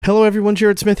Hello everyone,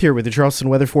 Jared Smith here with the Charleston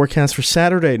weather forecast for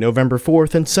Saturday, November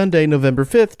 4th and Sunday, November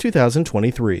 5th,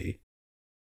 2023.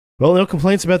 Well, no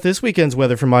complaints about this weekend's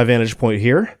weather from my vantage point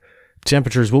here.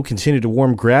 Temperatures will continue to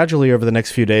warm gradually over the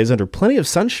next few days under plenty of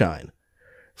sunshine.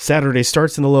 Saturday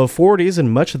starts in the low 40s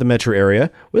in much of the metro area,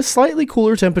 with slightly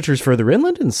cooler temperatures further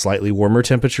inland and slightly warmer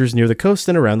temperatures near the coast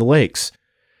and around the lakes.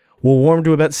 We'll warm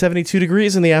to about 72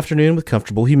 degrees in the afternoon with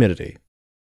comfortable humidity.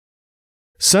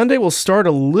 Sunday will start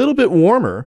a little bit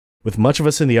warmer, with much of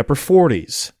us in the upper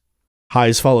 40s.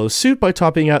 Highs follow suit by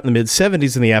topping out in the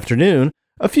mid-70s in the afternoon,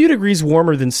 a few degrees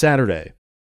warmer than Saturday.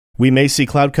 We may see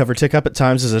cloud cover tick up at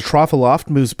times as a trough aloft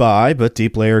moves by, but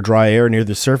deep layer dry air near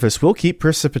the surface will keep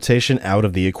precipitation out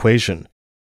of the equation.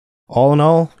 All in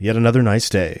all, yet another nice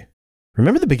day.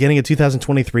 Remember the beginning of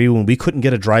 2023 when we couldn't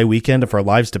get a dry weekend if our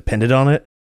lives depended on it?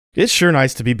 It's sure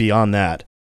nice to be beyond that.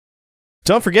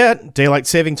 Don't forget, daylight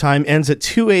saving time ends at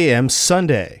 2 a.m.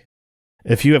 Sunday.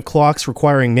 If you have clocks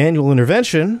requiring manual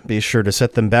intervention, be sure to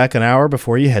set them back an hour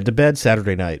before you head to bed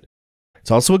Saturday night. It's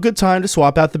also a good time to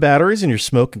swap out the batteries in your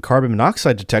smoke and carbon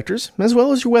monoxide detectors, as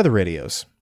well as your weather radios.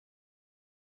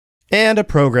 And a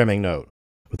programming note.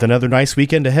 With another nice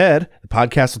weekend ahead, the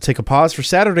podcast will take a pause for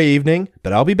Saturday evening,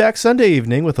 but I'll be back Sunday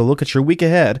evening with a look at your week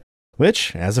ahead,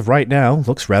 which, as of right now,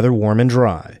 looks rather warm and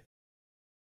dry.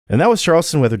 And that was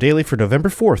Charleston Weather Daily for November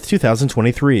 4th,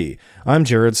 2023. I'm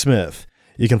Jared Smith.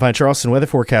 You can find Charleston weather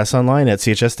forecasts online at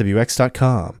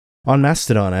chswx.com, on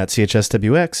Mastodon at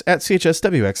chswx, at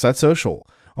chswx.social,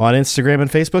 on Instagram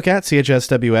and Facebook at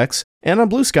chswx, and on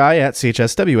Blue Sky at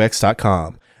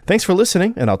chswx.com. Thanks for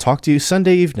listening, and I'll talk to you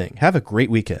Sunday evening. Have a great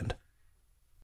weekend.